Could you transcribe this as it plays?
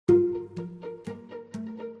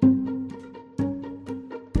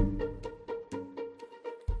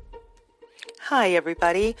Hi,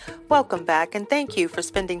 everybody. Welcome back, and thank you for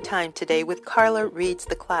spending time today with Carla Reads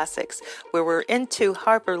the Classics, where we're into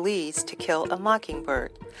Harper Lee's To Kill a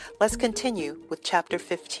Mockingbird. Let's continue with Chapter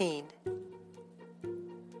 15.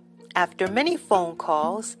 After many phone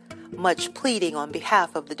calls, much pleading on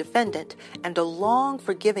behalf of the defendant, and a long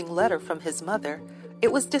forgiving letter from his mother,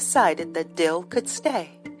 it was decided that Dill could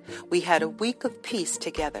stay. We had a week of peace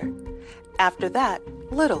together. After that,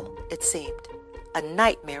 little, it seemed. A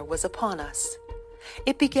nightmare was upon us.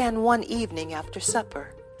 It began one evening after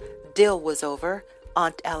supper. Dill was over,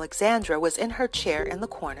 Aunt Alexandra was in her chair in the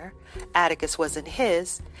corner, Atticus was in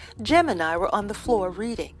his, Jim and I were on the floor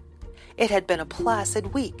reading. It had been a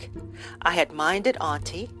placid week. I had minded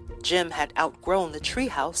Auntie. Jim had outgrown the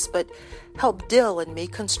treehouse, but helped Dill and me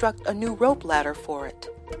construct a new rope ladder for it.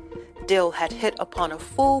 Dill had hit upon a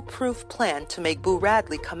foolproof plan to make Boo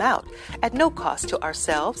Radley come out, at no cost to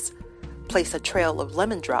ourselves, place a trail of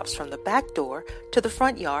lemon drops from the back door to the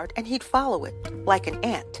front yard, and he'd follow it, like an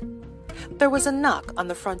ant. There was a knock on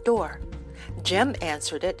the front door. Jim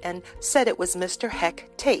answered it and said it was Mr. Heck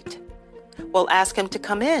Tate. "Well, ask him to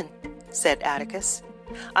come in," said Atticus.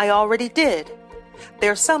 "I already did.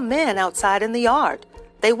 There are some men outside in the yard.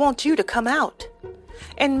 They want you to come out."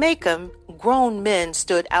 In Macomb, grown men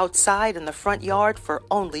stood outside in the front yard for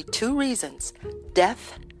only two reasons: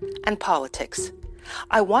 death and politics.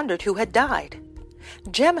 I wondered who had died.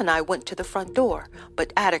 Jim and I went to the front door,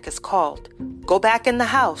 but Atticus called, "Go back in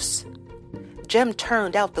the house." Jim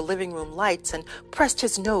turned out the living room lights and pressed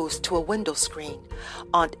his nose to a window screen.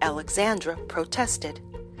 Aunt Alexandra protested.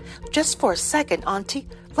 "Just for a second, Auntie.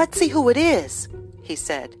 Let's see who it is," he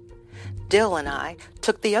said. Dill and I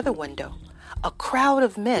took the other window. A crowd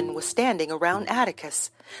of men was standing around Atticus.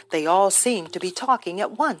 They all seemed to be talking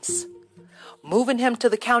at once. "Moving him to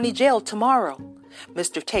the county jail tomorrow,"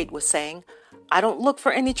 Mr. Tate was saying. "I don't look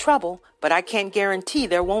for any trouble, but I can't guarantee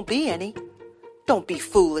there won't be any." "Don't be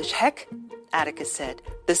foolish, Heck," Atticus said.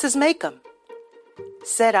 "This is Macomb."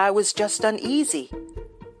 "Said I was just uneasy."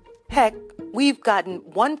 "Heck, we've gotten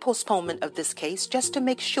one postponement of this case just to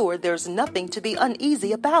make sure there's nothing to be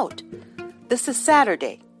uneasy about." "This is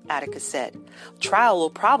Saturday," Atticus said. "Trial will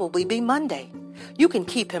probably be Monday. You can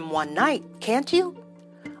keep him one night, can't you?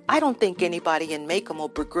 I don't think anybody in Macomb will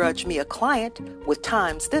begrudge me a client with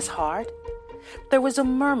times this hard." There was a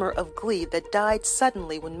murmur of glee that died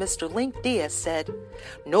suddenly when Mr. Link Diaz said,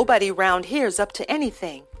 "Nobody round here's up to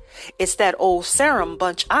anything. It's that old Sarum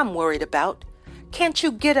bunch I'm worried about. Can't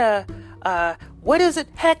you get what is it,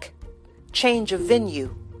 Heck?" "Change of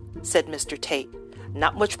venue," said Mr. Tate.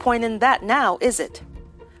 "Not much point in that now, is it?"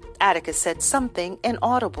 Atticus said something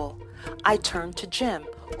inaudible. I turned to Jim,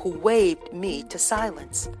 who waved me to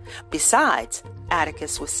silence. "Besides,"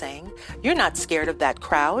 Atticus was saying, "you're not scared of that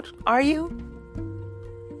crowd, are you?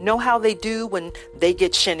 Know how they do when they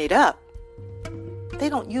get shinnied up." "They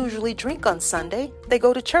don't usually drink on Sunday. They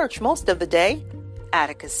go to church most of the day,"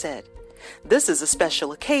 Atticus said. "This is a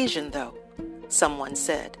special occasion, though," someone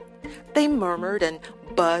said. They murmured and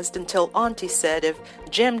buzzed until Auntie said if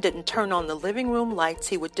Jim didn't turn on the living room lights,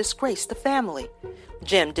 he would disgrace the family.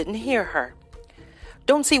 Jim didn't hear her.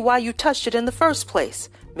 "Don't see why you touched it in the first place,"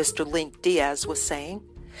 Mr. Link Diaz was saying.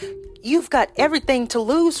 "You've got everything to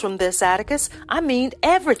lose from this, Atticus. I mean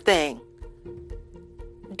everything."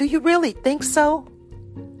 "Do you really think so?"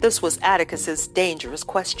 This was Atticus's dangerous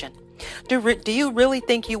question. Do you really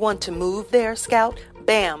think you want to move there, Scout?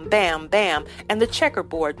 Bam, bam, bam, and the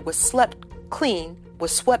checkerboard was swept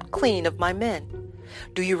clean of my men.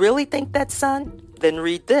 "Do you really think that, son? Then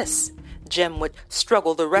read this." Jim would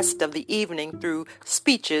struggle the rest of the evening through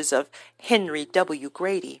speeches of Henry W.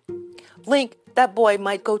 Grady. "Link, that boy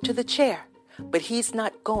might go to the chair, but he's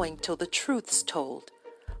not going till the truth's told."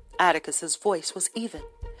 Atticus's voice was even,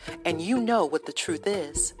 and you know what the truth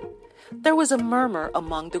is. There was a murmur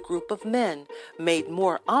among the group of men, made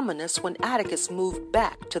more ominous when Atticus moved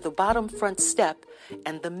back to the bottom front step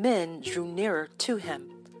and the men drew nearer to him.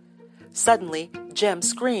 Suddenly, Jim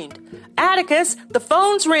screamed, "Atticus, the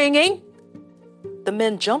phone's ringing!" The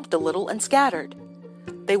men jumped a little and scattered.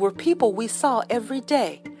 They were people we saw every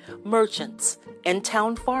day, merchants,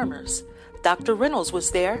 in-town farmers. Dr. Reynolds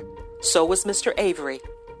was there. So was Mr. Avery.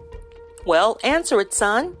 "Well, answer it,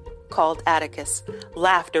 son," called Atticus.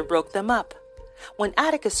 Laughter broke them up. When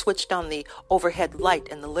Atticus switched on the overhead light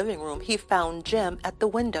in the living room, he found Jim at the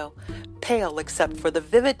window, pale except for the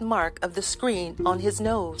vivid mark of the screen on his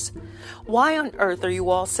nose. "Why on earth are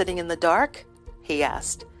you all sitting in the dark?" he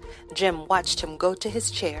asked. Jim watched him go to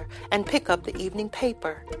his chair and pick up the evening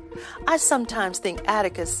paper. I sometimes think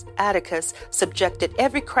Atticus subjected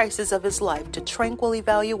every crisis of his life to tranquil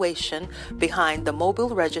evaluation behind the Mobile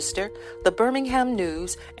Register, the Birmingham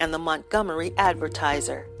News, and the Montgomery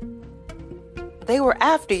Advertiser. "They were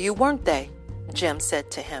after you, weren't they?" Jim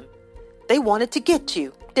said to him. "They wanted to get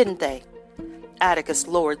you, didn't they?" Atticus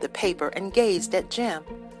lowered the paper and gazed at Jim.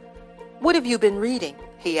 "What have you been reading?"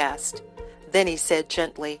 he asked. Then he said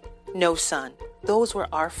gently, "No, son, those were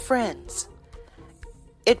our friends."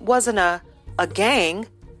 "It wasn't a gang?"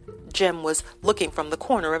 Jim was looking from the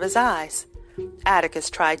corner of his eyes. Atticus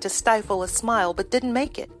tried to stifle a smile but didn't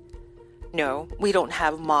make it. "No, we don't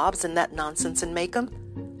have mobs and that nonsense in Macomb.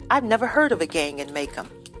 I've never heard of a gang in Macomb."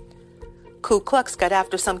 "Ku Klux got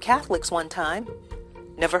after some Catholics one time."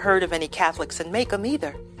 "Never heard of any Catholics in Macomb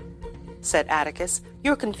either," said Atticus.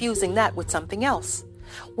 "You're confusing that with something else.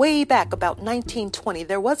 Way back about 1920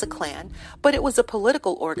 there was a Klan, but it was a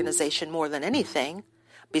political organization more than anything.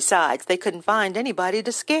 Besides, they couldn't find anybody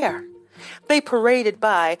to scare. They paraded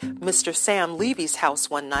by Mr. Sam Levy's house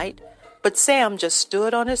one night, but Sam just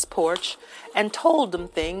stood on his porch and told them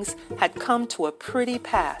things had come to a pretty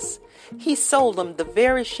pass. He sold them the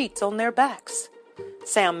very sheets on their backs.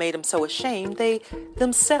 Sam made them so ashamed they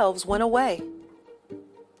themselves went away."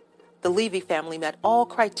 The Levy family met all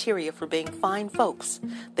criteria for being fine folks.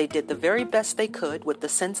 They did the very best they could with the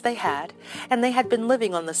sense they had, and they had been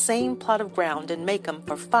living on the same plot of ground in Macomb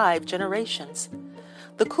for 5 generations.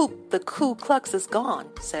 The Ku Klux is gone,"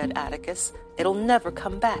 said Atticus. "It'll never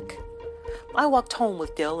come back." I walked home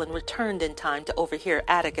with Dill and returned in time to overhear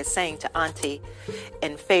Atticus saying to Auntie,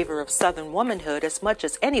 "In favor of Southern womanhood as much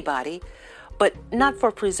as anybody, but not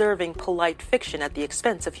for preserving polite fiction at the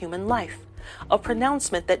expense of human life," a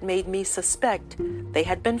pronouncement that made me suspect they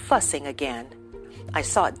had been fussing again. I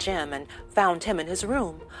sought Jim and found him in his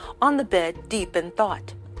room, on the bed, deep in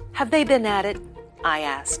thought. "Have they been at it?" I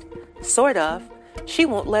asked. "Sort of. She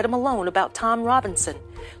won't let him alone about Tom Robinson.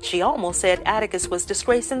 She almost said Atticus was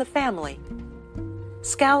disgracing the family."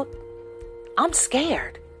 "Scout, I'm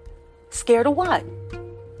scared." "Scared of what?"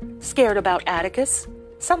 "Scared about Atticus.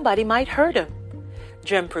 Somebody might hurt him."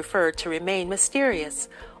 Jim preferred to remain mysterious.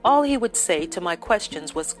 All he would say to my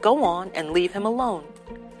questions was, "Go on and leave him alone."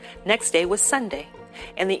 Next day was Sunday.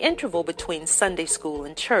 In the interval between Sunday school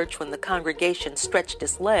and church, when the congregation stretched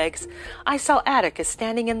its legs, I saw Atticus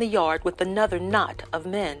standing in the yard with another knot of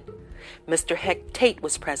men. Mr. Heck Tate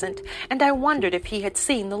was present, and I wondered if he had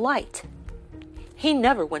seen the light. He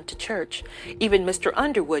never went to church. Even Mr.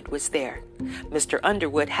 Underwood was there. Mr.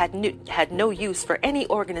 Underwood had no use for any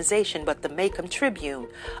organization but the Macomb Tribune,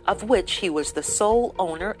 of which he was the sole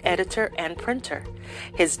owner, editor, and printer.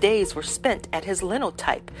 His days were spent at his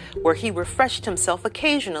linotype, where he refreshed himself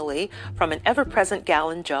occasionally from an ever-present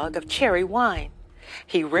gallon jug of cherry wine.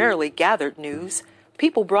 He rarely gathered news.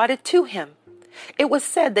 People brought it to him. It was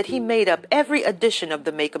said that he made up every edition of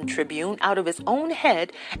the Macomb Tribune out of his own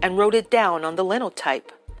head and wrote it down on the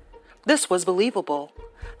linotype. This was believable.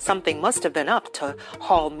 Something must have been up to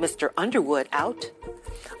haul Mr. Underwood out.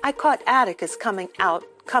 I caught Atticus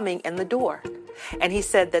coming in the door, and he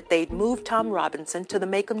said that they'd moved Tom Robinson to the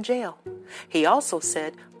Macomb jail. He also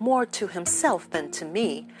said, more to himself than to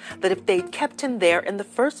me, that if they'd kept him there in the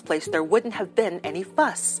first place, there wouldn't have been any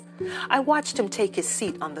fuss. I watched him take his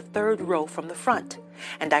seat on the 3rd row from the front,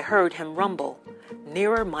 and I heard him rumble,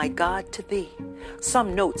 "Nearer, my God, to thee,"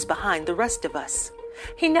 some notes behind the rest of us.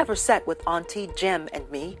 He never sat with Auntie, Jim, and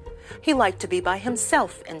me. He liked to be by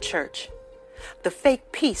himself in church. The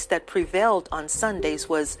fake peace that prevailed on Sundays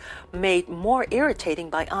was made more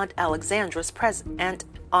irritating by Aunt Alexandra's presence.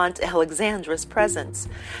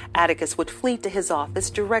 Atticus would flee to his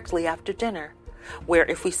office directly after dinner, where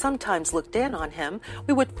if we sometimes looked in on him,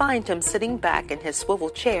 we would find him sitting back in his swivel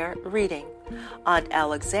chair reading. Aunt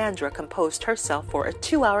Alexandra composed herself for a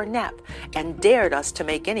 2-hour nap and dared us to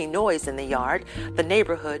make any noise in the yard. The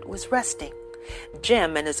neighborhood was resting.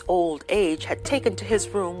 Jim, in his old age, had taken to his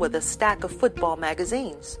room with a stack of football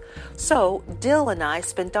magazines. So Dill and I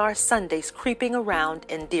spent our Sundays creeping around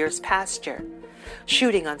in Deer's pasture.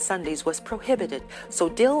 Shooting on Sundays was prohibited, so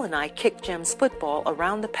Dill and I kicked Jim's football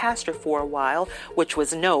around the pasture for a while, which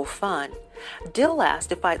was no fun. Dill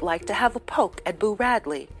asked if I'd like to have a poke at Boo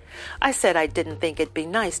Radley. I said I didn't think it'd be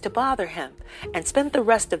nice to bother him, and spent the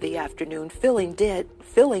rest of the afternoon filling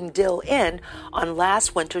Dill in on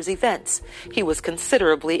last winter's events. He was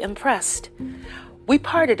considerably impressed. We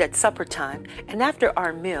parted at supper time, and after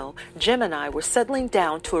our meal, Jim and I were settling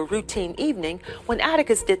down to a routine evening when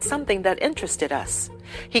Atticus did something that interested us.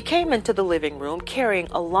 He came into the living room carrying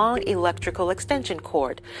a long electrical extension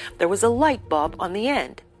cord. There was a light bulb on the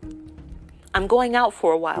end. "I'm going out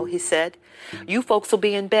for a while," he said. "You folks will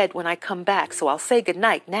be in bed when I come back, so I'll say good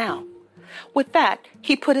night now." With that,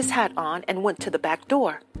 he put his hat on and went to the back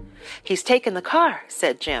door. "He's taken the car,"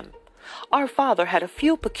 said Jim. Our father had a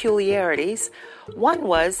few peculiarities. One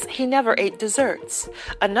was he never ate desserts.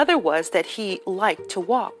 Another was that he liked to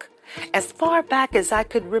walk. As far back as I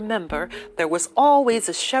could remember, there was always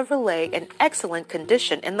a Chevrolet in excellent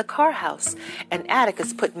condition in the car house, and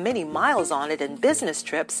Atticus put many miles on it in business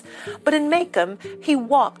trips, but in Macomb he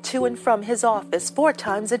walked to and from his office 4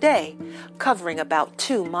 times a day, covering about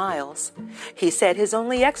 2 miles. He said his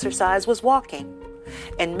only exercise was walking.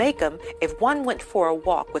 In Macomb, if one went for a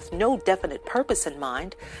walk with no definite purpose in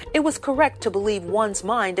mind, it was correct to believe one's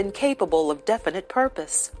mind incapable of definite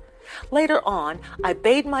purpose. Later on, I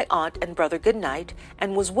bade my aunt and brother good night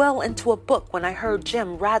and was well into a book when I heard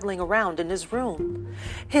Jim rattling around in his room.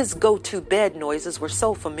 His go-to-bed noises were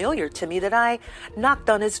so familiar to me that I knocked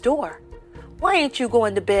on his door. "Why ain't you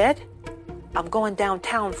going to bed?" "I'm going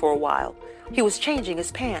downtown for a while." He was changing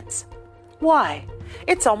his pants. "Why?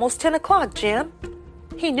 It's almost 10 o'clock, Jim."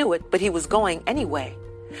 He knew it, but he was going anyway.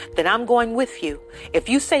 "Then I'm going with you. If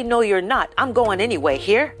you say no, you're not, I'm going anyway,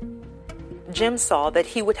 hear?" Jim saw that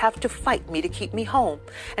he would have to fight me to keep me home,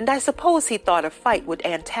 and I suppose he thought a fight would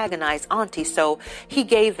antagonize Auntie, so he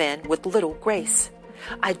gave in with little grace.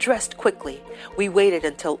 I dressed quickly. We waited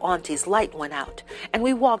until Auntie's light went out, and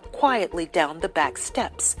we walked quietly down the back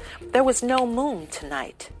steps. There was no moon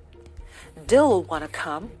tonight. "Dill'll want to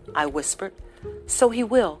come," I whispered. "So he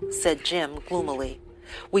will," said Jim gloomily.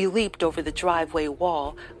 We leaped over the driveway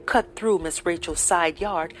wall, cut through Miss Rachel's side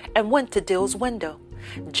yard, and went to Dill's window.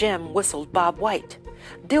 Jim whistled Bob White.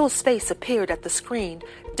 Dill's face appeared at the screen,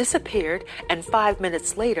 disappeared, and 5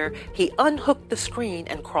 minutes later he unhooked the screen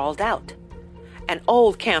and crawled out. An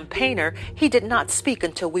old campaigner, he did not speak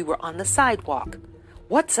until we were on the sidewalk.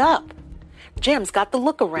 "What's up?" "Jim's got the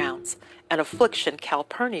look-arounds," an affliction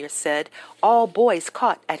Calpurnia said, all boys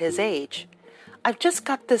caught at his age. "I've just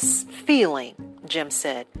got this feeling," Jim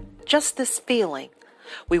said. "Just this feeling."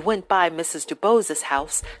 We went by Mrs. DuBose's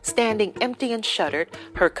house, standing empty and shuttered,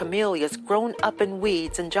 her camellias grown up in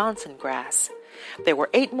weeds and Johnson grass. There were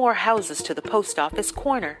 8 more houses to the post office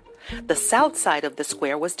corner. The south side of the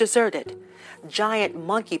square was deserted. Giant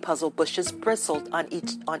monkey puzzle bushes bristled on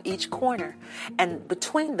each corner, and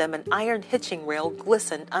between them an iron hitching rail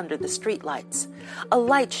glistened under the streetlights. A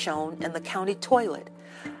light shone in the county toilet.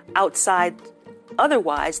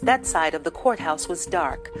 Otherwise, that side of the courthouse was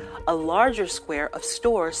dark. A larger square of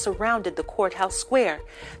stores surrounded the courthouse square.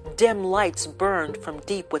 Dim lights burned from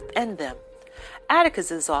deep within them.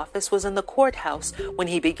 Atticus's office was in the courthouse when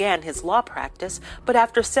he began his law practice, but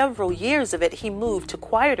after several years of it, he moved to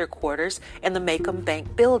quieter quarters in the Macomb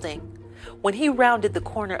Bank building. When he rounded the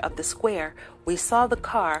corner of the square, we saw the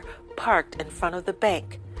car parked in front of the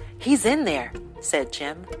bank. "He's in there," said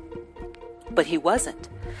Jim. But he wasn't.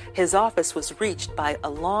 His office was reached by a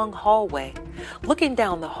long hallway. Looking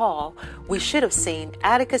down the hall, we should have seen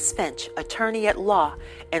Atticus Finch, attorney at law,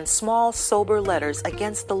 in small, sober letters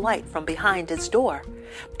against the light from behind his door.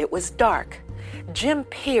 It was dark. Jim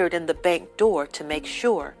peered in the bank door to make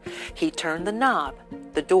sure. He turned the knob.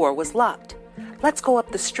 The door was locked. "Let's go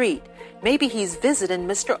up the street. Maybe he's visiting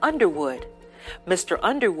Mr. Underwood." Mr.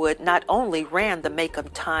 Underwood not only ran the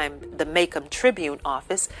Macomb Tribune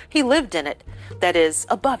office, he lived in it, that is,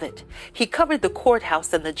 above it. He covered the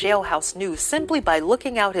courthouse and the jailhouse news simply by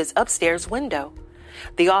looking out his upstairs window.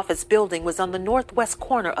 The office building was on the northwest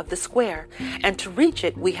corner of the square, and to reach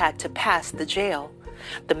it we had to pass the jail.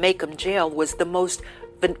 The Macomb jail was the most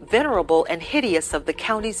venerable and hideous of the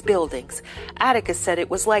county's buildings. Atticus said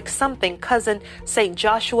it was like something cousin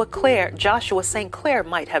Joshua St. Clair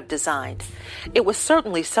might have designed. It was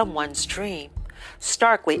certainly someone's dream.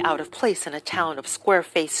 Starkly out of place in a town of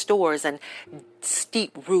square-faced stores and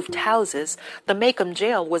steep-roofed houses, the Macomb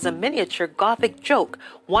jail was a miniature Gothic joke,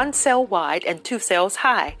 1 cell wide and 2 cells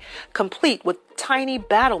high, complete with tiny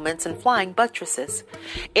battlements and flying buttresses.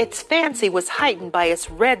 Its fancy was heightened by its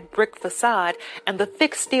red brick facade and the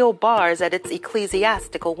thick steel bars at its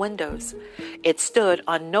ecclesiastical windows. It stood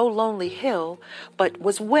on no lonely hill, but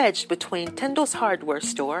was wedged between Tyndall's hardware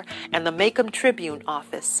store and the Macomb Tribune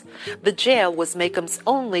office. The jail was Macomb's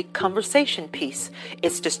only conversation piece.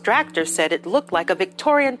 Its distractors said it looked like a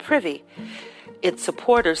Victorian privy. Its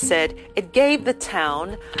supporters said it gave the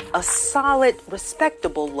town a solid,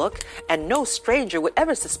 respectable look, and no stranger would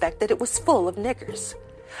ever suspect that it was full of niggers.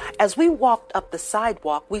 As we walked up the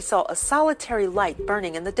sidewalk, we saw a solitary light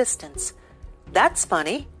burning in the distance. "That's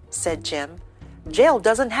funny," said Jim. "Jail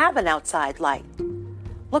doesn't have an outside light."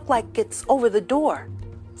 "Look like it's over the door,"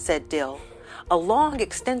 said Dill. A long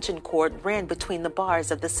extension cord ran between the bars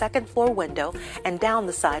of the second-floor window and down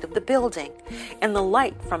the side of the building. In the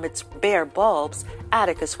light from its bare bulbs,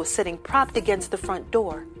 Atticus was sitting propped against the front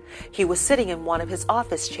door. He was sitting in one of his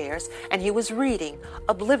office chairs, and he was reading,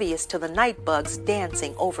 oblivious to the night bugs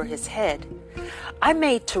dancing over his head. I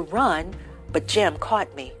made to run, but Jem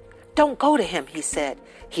caught me. "Don't go to him," he said.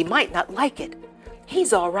 "He might not like it."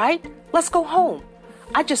 "He's all right. Let's go home.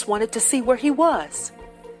 I just wanted to see where he was."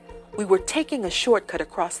 We were taking a shortcut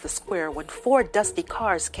across the square when 4 dusty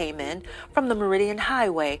cars came in from the Meridian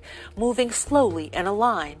Highway, moving slowly in a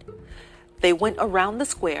line. They went around the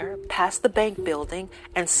square, past the bank building,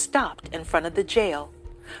 and stopped in front of the jail.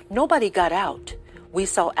 Nobody got out. We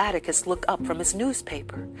saw Atticus look up from his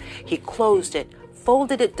newspaper. He closed it,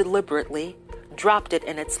 folded it deliberately, dropped it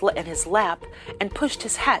in his lap, and pushed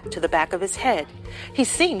his hat to the back of his head. He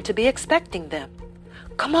seemed to be expecting them.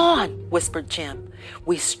 "Come on," whispered Jem.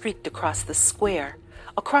 We streaked across the square,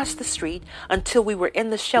 across the street, until we were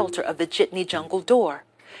in the shelter of the Jitney Jungle door.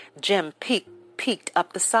 Jem peeked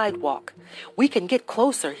up the sidewalk. "We can get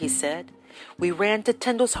closer," he said. We ran to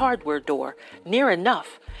Tyndall's hardware door, near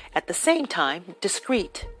enough, at the same time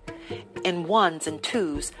discreet. In ones and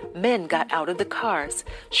twos, men got out of the cars.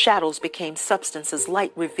 Shadows became substances,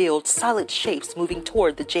 light revealed solid shapes moving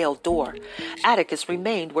toward the jail door. Atticus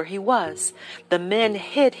remained where he was. The men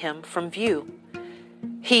hid him from view.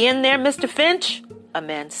 "He in there, Mr. Finch?" a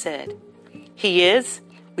man said. "He is,"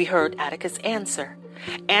 we heard Atticus answer.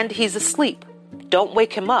 "And he's asleep. Don't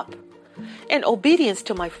wake him up." In obedience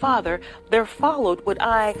to my father, there followed what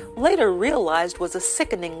I later realized was a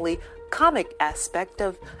sickeningly comic aspect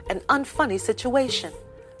of an unfunny situation.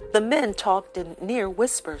 The men talked in near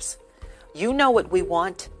whispers. "You know what we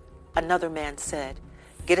want," another man said.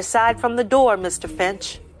 "Get aside from the door, Mr.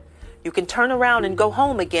 Finch." "You can turn around and go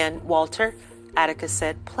home again, Walter," Atticus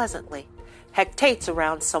said pleasantly. "Heck Tate's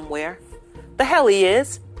around somewhere." "The hell he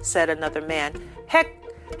is," said another man.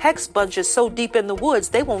 Heck's bunch is so deep in the woods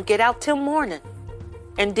they won't get out till morning."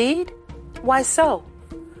 "Indeed? Why so?"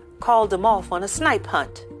 "Called him off on a snipe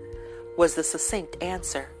hunt," was the succinct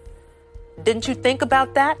answer. "Didn't you think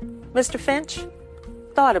about that, Mr. Finch?"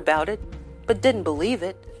 "Thought about it, but didn't believe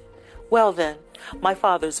it." "Well then," my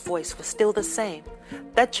father's voice was still the same.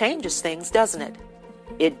 "That changes things, doesn't it?"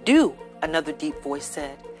 "It do," another deep voice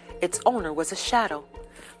said. Its owner was a shadow.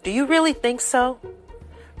 "Do you really think so?"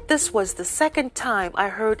 This was the second time I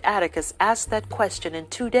heard Atticus ask that question in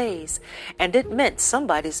 2 days, and it meant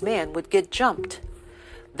somebody's man would get jumped.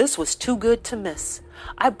 This was too good to miss.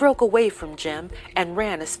 I broke away from Jem and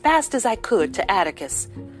ran as fast as I could to Atticus.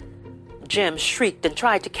 Jem shrieked and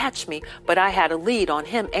tried to catch me, but I had a lead on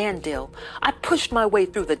him and Dill. I pushed my way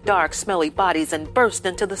through the dark, smelly bodies and burst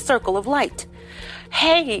into the circle of light.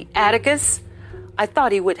 "Hey, Atticus!" I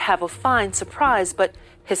thought he would have a fine surprise, but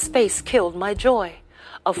his face killed my joy.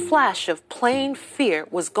 A flash of plain fear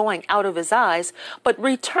was going out of his eyes, but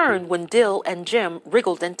returned when Dill and Jem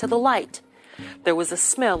wriggled into the light. There was a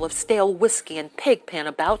smell of stale whiskey and pig pen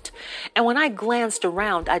about, and when I glanced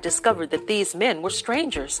around, I discovered that these men were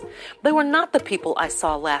strangers. They were not the people I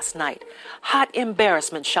saw last night. Hot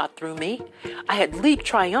embarrassment shot through me. I had leaped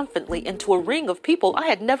triumphantly into a ring of people I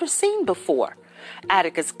had never seen before.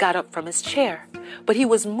 Atticus got up from his chair, but he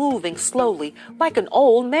was moving slowly, like an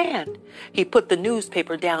old man. He put the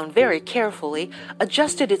newspaper down very carefully,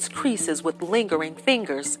 adjusted its creases with lingering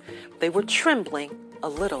fingers. They were trembling a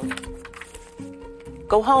little.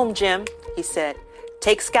 "Go home, Jem," he said.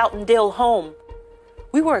 "Take Scout and Dill home."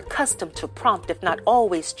 We were accustomed to prompt, if not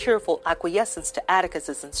always cheerful, acquiescence to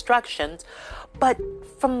Atticus's instructions, but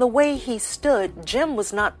from the way he stood, Jem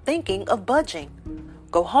was not thinking of budging.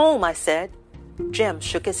 "Go home," I said. Jem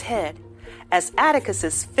shook his head. As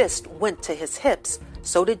Atticus's fist went to his hips,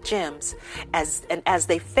 so did Jem's. As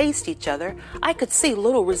they faced each other, I could see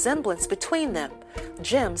little resemblance between them.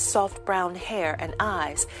 Jem's soft brown hair and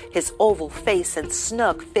eyes, his oval face and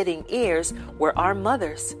snug-fitting ears were our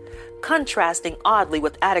mother's, contrasting oddly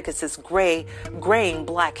with Atticus's graying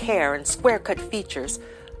black hair and square-cut features.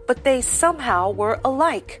 But they somehow were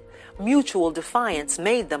alike. Mutual defiance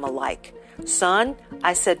made them alike. "Son,"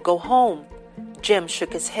 I said, "go home." Jem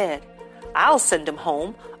shook his head. "I'll send him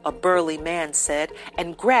home," a burly man said,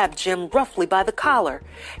 and grabbed Jem roughly by the collar.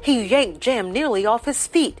 He yanked Jem nearly off his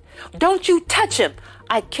feet. "Don't you touch him!"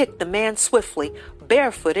 I kicked the man swiftly.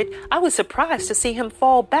 Barefooted, I was surprised to see him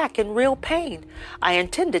fall back in real pain. I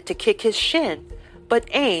intended to kick his shin, but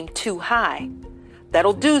aimed too high.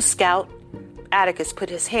 "That'll do, Scout." Atticus put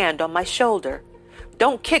his hand on my shoulder.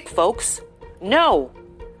 "Don't kick, folks." "No,"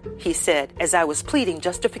 he said, as I was pleading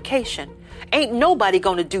justification. "Ain't nobody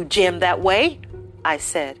gonna do Jem that way," I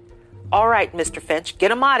said. All right, Mr. Finch,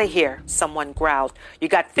 get him out of here, someone growled. You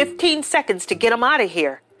got 15 seconds to get him out of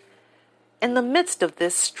here. In the midst of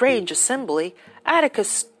this strange assembly,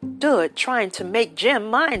 Atticus stood trying to make Jim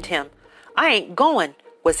mind him. I ain't going,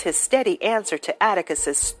 was his steady answer to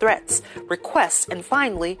Atticus's threats, requests, and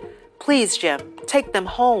finally, please, Jim, take them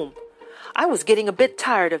home. I was getting a bit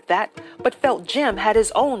tired of that, but felt Jim had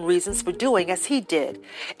his own reasons for doing as he did.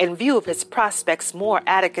 In view of his prospects, more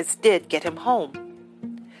Atticus did get him home.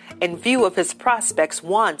 In view of his prospects,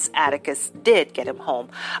 once Atticus did get him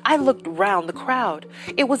home. I looked round the crowd.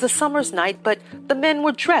 It was a summer's night, but the men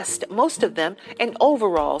were dressed, most of them, in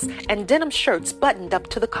overalls and denim shirts buttoned up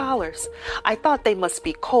to the collars. I thought they must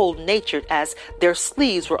be cold-natured, as their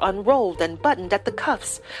sleeves were unrolled and buttoned at the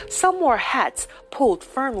cuffs. Some wore hats pulled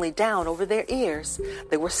firmly down over their ears.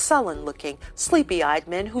 They were sullen-looking, sleepy-eyed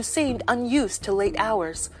men who seemed unused to late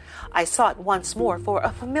hours. I sought once more for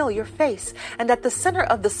a familiar face, and at the center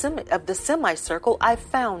of the semicircle I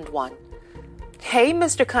found one. "Hey,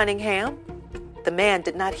 Mr. Cunningham." The man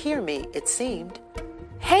did not hear me, it seemed.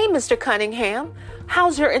 "Hey, Mr. Cunningham,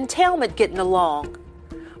 how's your entailment getting along?"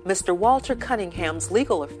 Mr. Walter Cunningham's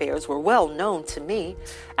legal affairs were well known to me.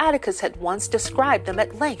 Atticus had once described them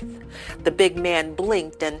at length. The big man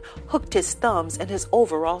blinked and hooked his thumbs in his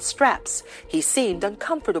overall straps. He seemed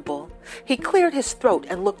uncomfortable. He cleared his throat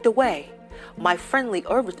and looked away. My friendly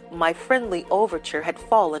overture had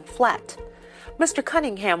fallen flat. Mr.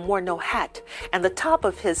 Cunningham wore no hat, and the top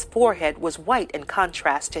of his forehead was white in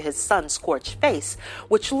contrast to his sun-scorched face,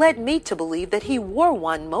 which led me to believe that he wore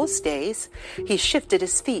one most days. He shifted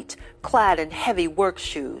his feet, clad in heavy work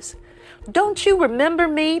shoes. "Don't you remember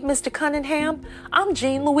me, Mr. Cunningham? I'm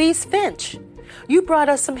Jean Louise Finch. You brought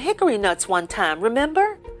us some hickory nuts one time,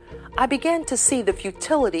 remember?" I began to see the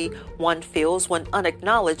futility one feels when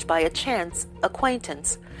unacknowledged by a chance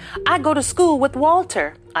acquaintance. "I go to school with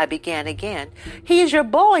Walter," I began again. "He's your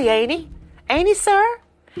boy, ain't he? Ain't he, sir?"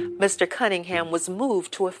 Mr. Cunningham was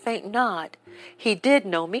moved to a faint nod. He did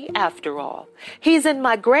know me, after all. "He's in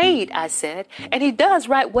my grade," I said, "and he does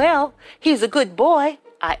right well. He's a good boy,"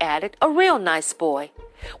 I added, "a real nice boy.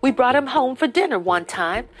 We brought him home for dinner one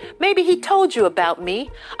time. Maybe he told you about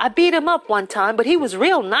me. I beat him up one time, but he was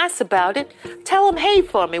real nice about it. Tell him hey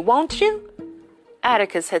for me, won't you?"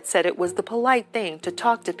 Atticus had said it was the polite thing to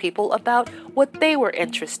talk to people about what they were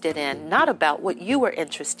interested in, not about what you were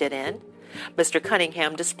interested in. Mr.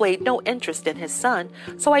 Cunningham displayed no interest in his son,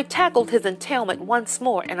 so I tackled his entailment once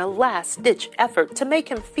more in a last-ditch effort to make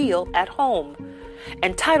him feel at home.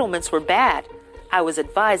 Entitlements were bad, I was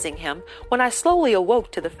advising him, when I slowly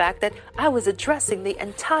awoke to the fact that I was addressing the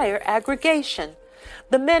entire aggregation.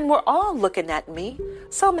 The men were all looking at me.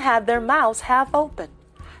 Some had their mouths half open.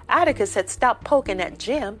 Atticus had stopped poking at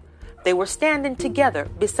Jim. They were standing together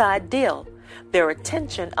beside Dill. Their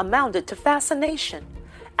attention amounted to fascination.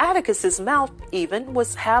 Atticus's mouth even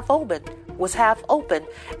was half open,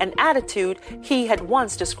 an attitude he had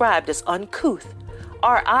once described as uncouth.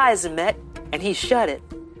 Our eyes met, and he shut it.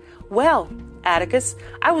 "Well, Atticus,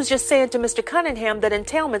 I was just saying to Mr. Cunningham that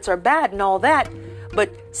entailments are bad and all that, but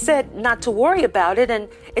said not to worry about it, and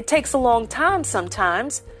it takes a long time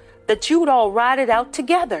sometimes, that you'd all ride it out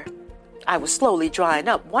together." I was slowly drying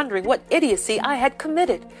up, wondering what idiocy I had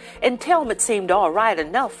committed. Entailment seemed all right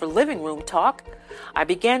enough for living room talk. I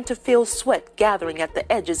began to feel sweat gathering at the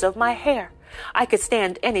edges of my hair. I could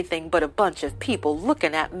stand anything but a bunch of people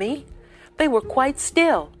looking at me. They were quite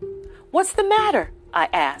still. "What's the matter?" I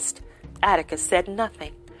asked. Atticus said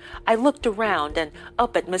nothing. I looked around and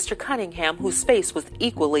up at Mr. Cunningham, whose face was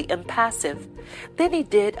equally impassive. Then he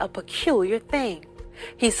did a peculiar thing.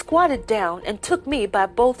 He squatted down and took me by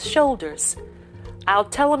both shoulders. "I'll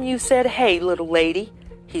tell him you said hey, little lady,"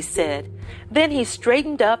 he said. Then he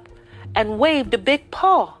straightened up and waved a big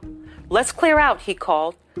paw. "Let's clear out," he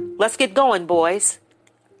called. "Let's get going, boys."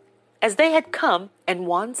 As they had come, in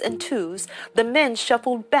ones and twos, the men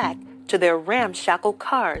shuffled back to their ramshackle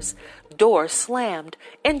cars. Doors slammed,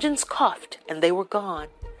 engines coughed, and they were gone.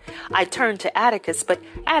 I turned to Atticus, but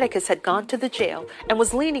Atticus had gone to the jail and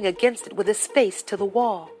was leaning against it with his face to the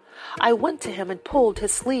wall. I went to him and pulled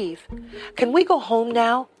his sleeve. "Can we go home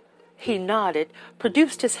now?" He nodded,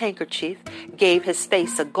 produced his handkerchief, gave his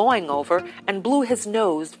face a going-over, and blew his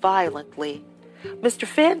nose violently. "Mr.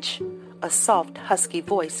 Finch?" A soft, husky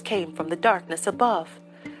voice came from the darkness above.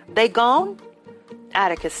 "They gone?"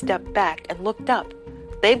 Atticus stepped back and looked up.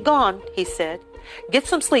 "They've gone," he said. "Get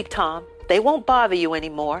some sleep, Tom. They won't bother you any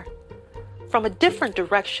more." From a different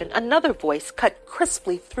direction, another voice cut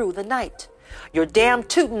crisply through the night. "You're damn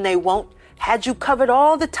tootin' they won't. Had you covered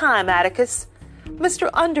all the time, Atticus." Mr.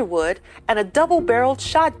 Underwood and a double-barreled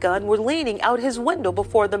shotgun were leaning out his window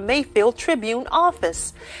before the Mayfield Tribune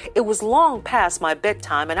office. It was long past my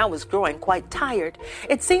bedtime, and I was growing quite tired.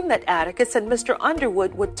 It seemed that Atticus and Mr.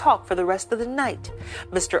 Underwood would talk for the rest of the night.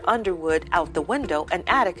 Mr. Underwood out the window and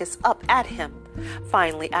Atticus up at him.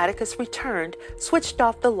 Finally, Atticus returned, switched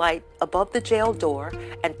off the light above the jail door,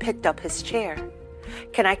 and picked up his chair.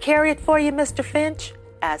 "Can I carry it for you, Mr. Finch?"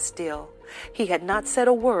 asked Dill. He had not said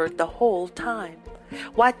a word the whole time.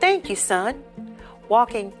 "Why, thank you, son."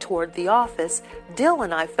 Walking toward the office, Dill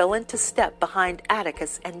and I fell into step behind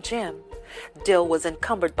Atticus and Jim. Dill was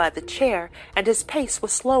encumbered by the chair, and his pace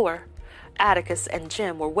was slower. Atticus and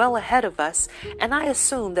Jim were well ahead of us, and I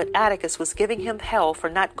assumed that Atticus was giving him hell for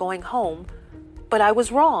not going home. But I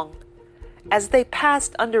was wrong. As they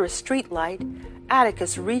passed under a streetlight,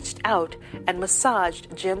 Atticus reached out and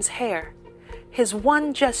massaged Jim's hair, his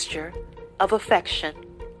one gesture of affection.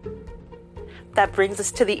 That brings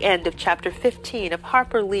us to the end of Chapter 15 of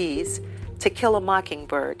Harper Lee's To Kill a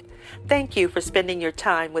Mockingbird. Thank you for spending your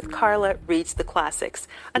time with Carla Reads the Classics.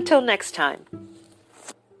 Until next time.